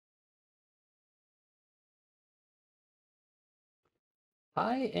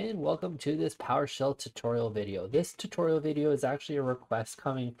Hi and welcome to this PowerShell tutorial video. This tutorial video is actually a request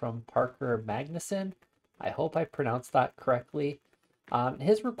coming from Parker Magnussen. I hope I pronounced that correctly.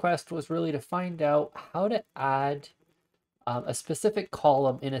 His request was really to find out how to add a specific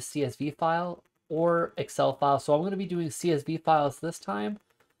column in a CSV file or Excel file. So I'm going to be doing CSV files this time.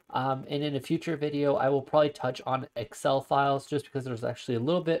 And in a future video, I will probably touch on Excel files just because there's actually a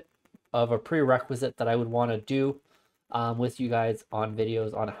little bit of a prerequisite that I would want to do with you guys on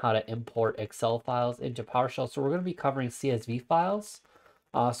videos on how to import Excel files into PowerShell. So we're going to be covering CSV files.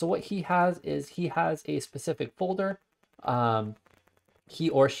 So what he has is he has a specific folder. He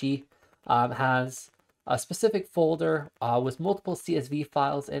or she has a specific folder with multiple CSV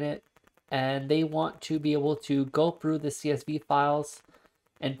files in it, and they want to be able to go through the CSV files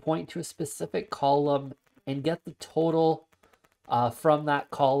and point to a specific column and get the total from that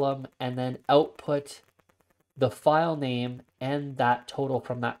column and then output the file name and that total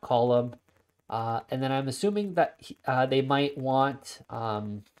from that column. And then I'm assuming that they might want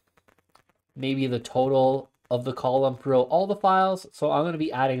maybe the total of the column throughout all the files. So I'm going to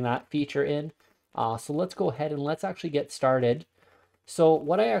be adding that feature in. So let's go ahead and let's actually get started. So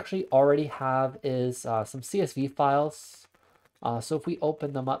what I actually already have is some CSV files. So if we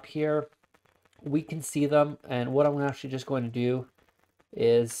open them up here, we can see them. And what I'm actually just going to do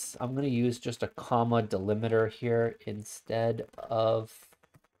is I'm going to use just a comma delimiter here instead of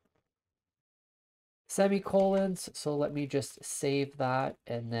semicolons. So let me just save that,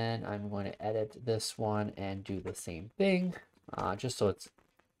 and then I'm going to edit this one and do the same thing, just so it's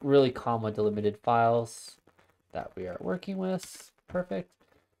really comma delimited files that we are working with. Perfect.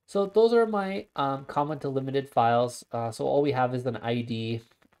 So those are my comma delimited files. So all we have is an ID,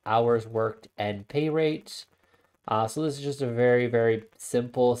 hours worked, and pay rate. So this is just a very, very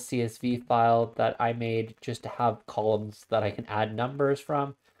simple CSV file that I made just to have columns that I can add numbers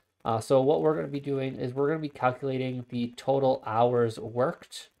from. So what we're going to be doing is we're going to be calculating the total hours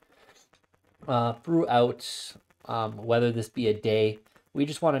worked throughout, whether this be a day. We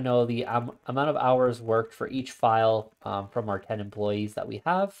just want to know the amount of hours worked for each file from our 10 employees that we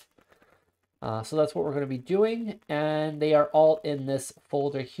have. So that's what we're going to be doing, and they are all in this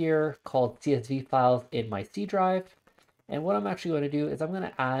folder here called CSV files in my C drive. And what I'm actually going to do is I'm going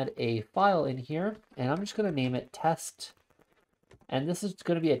to add a file in here, and I'm just going to name it test. And this is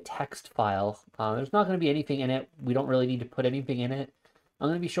going to be a text file. There's not going to be anything in it. We don't really need to put anything in it. I'm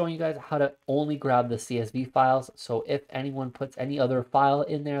going to be showing you guys how to only grab the CSV files. So if anyone puts any other file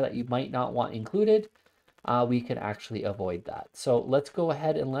in there that you might not want included, we can actually avoid that. So let's go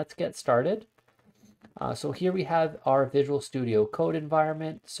ahead and let's get started. So here we have our Visual Studio Code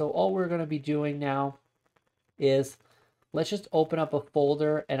environment. So all we're going to be doing now is let's just open up a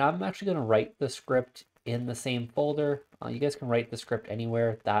folder, and I'm actually going to write the script in the same folder. You guys can write the script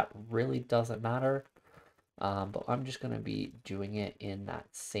anywhere. That really doesn't matter. But I'm just going to be doing it in that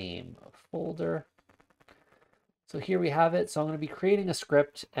same folder. So here we have it. So I'm going to be creating a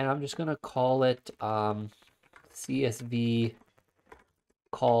script, and I'm just going to call it CSV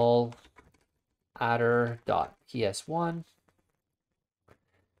call adder.ps1.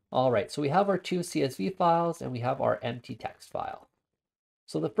 All right, so we have our two CSV files and we have our empty text file.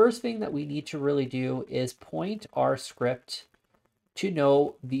 So the first thing that we need to really do is point our script to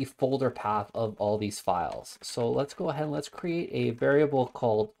know the folder path of all these files. So let's go ahead and let's create a variable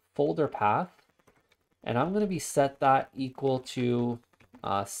called folder path. And I'm going to be set that equal to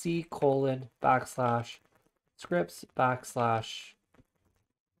C:\/ scripts /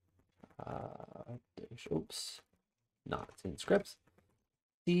 oops, not in scripts,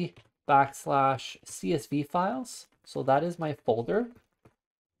 C / CSV files. So that is my folder.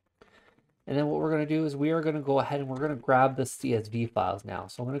 And then what we're going to do is we are going to go ahead and we're going to grab the CSV files now.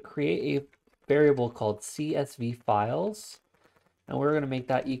 So I'm going to create a variable called CSV files, and we're going to make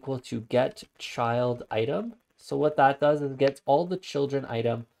that equal to get child item. So what that does is it gets all the children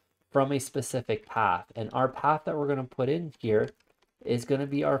item from a specific path. And our path that we're going to put in here is going to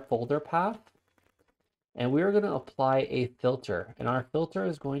be our folder path. And we're going to apply a filter. And our filter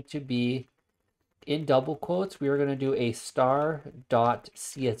is going to be in double quotes. We are going to do a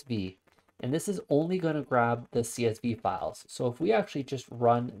star.csv. And this is only going to grab the CSV files. So if we actually just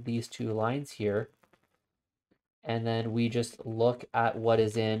run these two lines here, and then we just look at what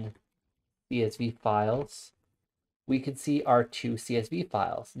is in CSV files, we can see our two CSV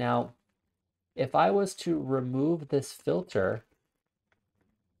files. Now, if I was to remove this filter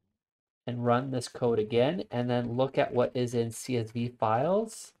and run this code again, and then look at what is in CSV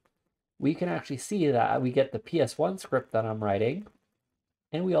files, we can actually see that we get the PS1 script that I'm writing,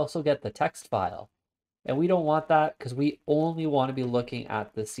 and we also get the text file. And we don't want that because we only want to be looking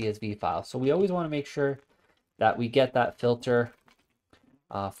at the CSV file. So we always want to make sure that we get that filter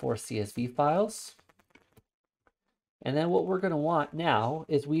for CSV files. And then what we're going to want now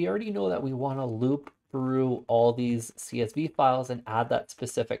is we already know that we want to loop through all these CSV files and add that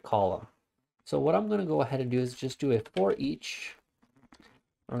specific column. So what I'm going to go ahead and do is just do a for each.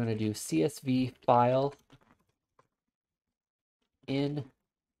 We're going to do CSV file in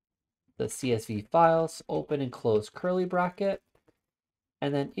the CSV files, open and close curly bracket.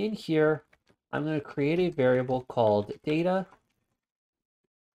 And then in here, I'm going to create a variable called data.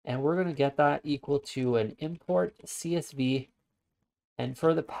 And we're going to get that equal to an import CSV. And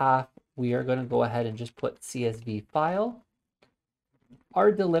for the path, we are going to go ahead and just put CSV file.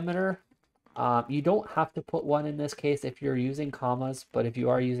 Our delimiter, you don't have to put one in this case if you're using commas, but if you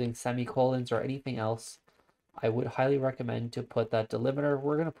are using semicolons or anything else, I would highly recommend to put that delimiter.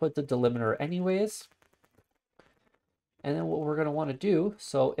 We're going to put the delimiter anyways. And then what we're going to want to do,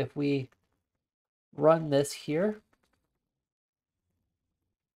 so if we run this here,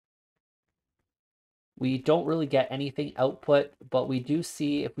 we don't really get anything output, but we do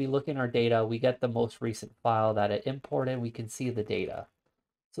see, if we look in our data, we get the most recent file that it imported. We can see the data.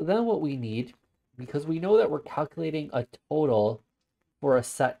 So then what we need, because we know that we're calculating a total for a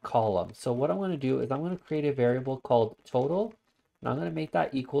set column. So what I'm going to do is I'm going to create a variable called total, and I'm going to make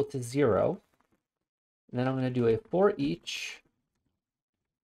that equal to 0. And then I'm going to do a for each.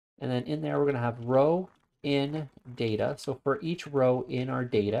 And then in there, we're going to have row in data. So for each row in our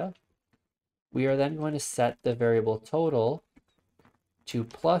data, we are then going to set the variable total to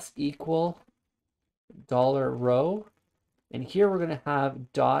plus equal $row. And here we're going to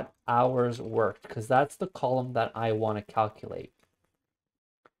have dot hours worked because that's the column that I want to calculate.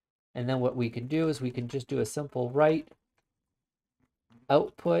 And then what we can do is we can just do a simple write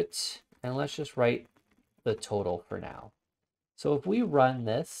output, and let's just write the total for now. So if we run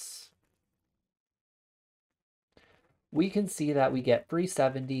this, we can see that we get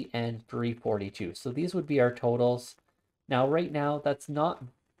 370 and 342. So these would be our totals. Now, right now, that's not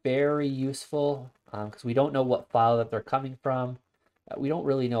very useful because we don't know what file that they're coming from. We don't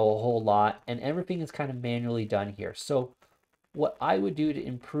really know a whole lot, and everything is kind of manually done here. So what I would do to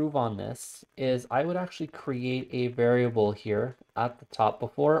improve on this is I would actually create a variable here at the top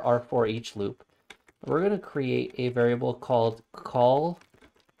before our for each loop. We're going to create a variable called call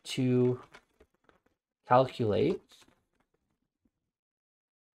to calculate.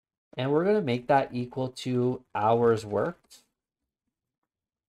 And we're going to make that equal to hours worked.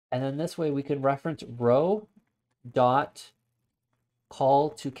 And then this way we can reference row dot call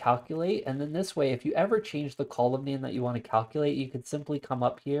to calculate. And then this way, if you ever change the column name that you want to calculate, you can simply come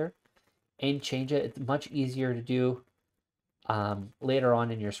up here and change it. It's much easier to do later on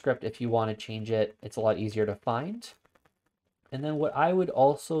in your script. If you want to change it, it's a lot easier to find. And then what I would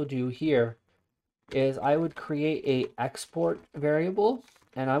also do here is I would create a export variable,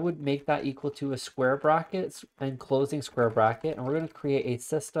 and I would make that equal to a square bracket and closing square bracket. And we're going to create a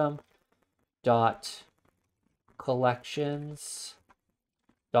system dot collections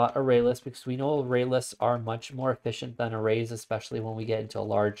dot array list, because we know array lists are much more efficient than arrays, especially when we get into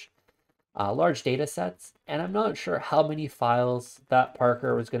large data sets. And I'm not sure how many files that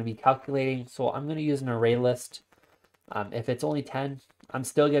Parker was going to be calculating, so I'm going to use an array list. If it's only 10, I'm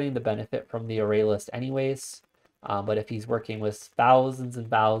still getting the benefit from the array list anyways. But if he's working with thousands and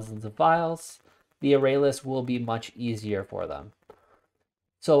thousands of files, the array list will be much easier for them.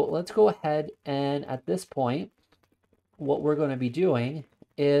 So let's go ahead, and at this point, what we're going to be doing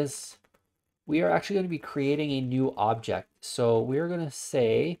is we are actually going to be creating a new object. So we're going to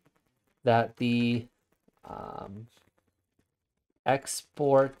say that the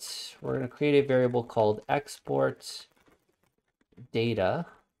export, we're going to create a variable called export data.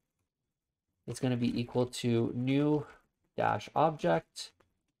 It's going to be equal to new dash object.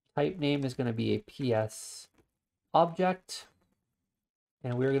 Type name is going to be a PS object.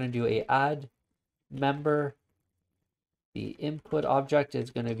 And we're going to do a add member. The input object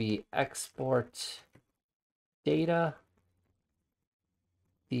is going to be export data.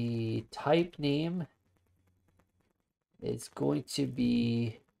 The type name is going to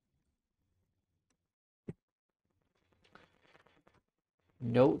be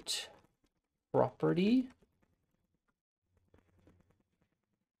note property.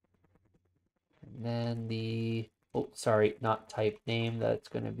 And then the, oh, sorry, not type name. That's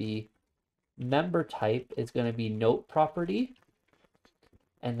going to be member type is going to be note property.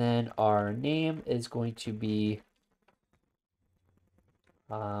 And then our name is going to be,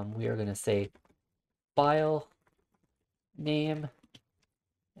 we are going to say file name.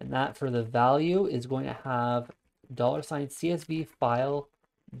 And that for the value is going to have $CSV file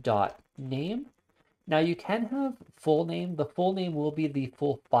dot name. Now you can have full name. The full name will be the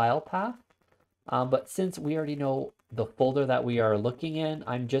full file path. But since we already know the folder that we are looking in,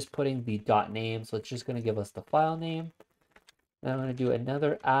 I'm just putting the dot name. So it's just going to give us the file name. Then I'm going to do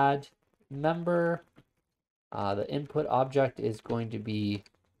another add member. The input object is going to be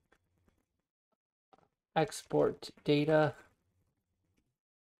export data.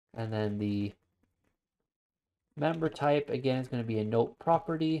 And then the member type, again, is going to be a note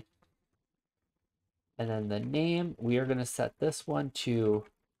property. And then the name, we are going to set this one to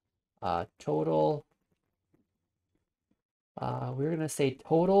total. We're going to say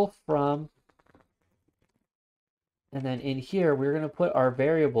total from, and then in here, we're going to put our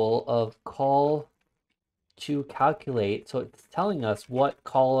variable of call to calculate. So it's telling us what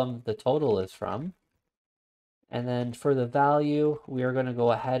column the total is from. And then for the value, we are going to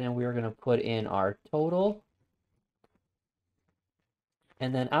go ahead and we are going to put in our total.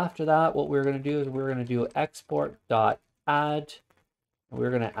 And then after that, what we're going to do is we're going to do export.add. We're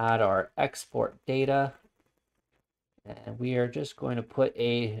going to add our export data. And we are just going to put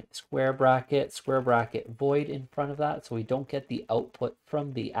a square bracket void in front of that so we don't get the output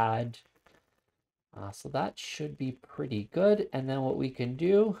from the add. So that should be pretty good. And then what we can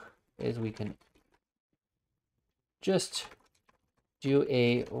do is we can just do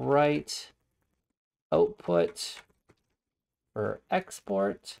a write output for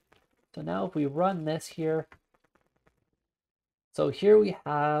export. So now if we run this here, so here we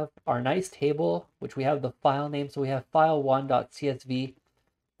have our nice table, which we have the file name. So we have file1.csv.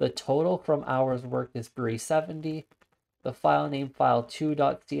 The total from hours worked is 370. The file name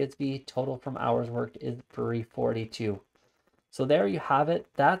file2.csv, total from hours worked is 342. So there you have it.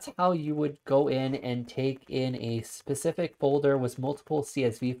 That's how you would go in and take in a specific folder with multiple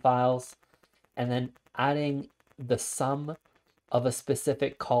CSV files and then adding the sum of a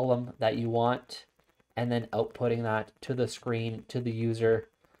specific column that you want and then outputting that to the screen to the user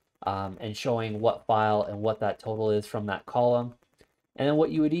and showing what file and what that total is from that column. And then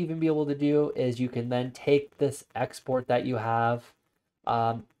what you would even be able to do is you can then take this export that you have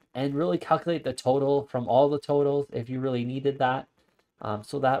and really calculate the total from all the totals if you really needed that.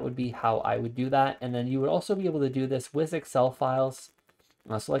 So that would be how I would do that. And then you would also be able to do this with Excel files.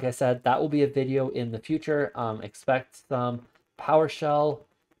 So like I said, that will be a video in the future. Expect some PowerShell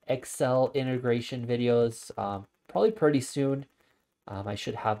Excel integration videos probably pretty soon. I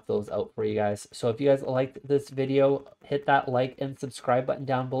should have those out for you guys. So if you guys liked this video, hit that like and subscribe button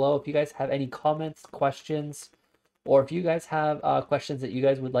down below. If you guys have any comments, questions, or if you guys have questions that you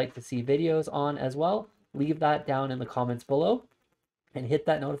guys would like to see videos on as well, leave that down in the comments below and hit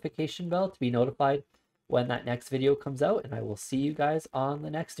that notification bell to be notified when that next video comes out. And I will see you guys on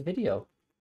the next video.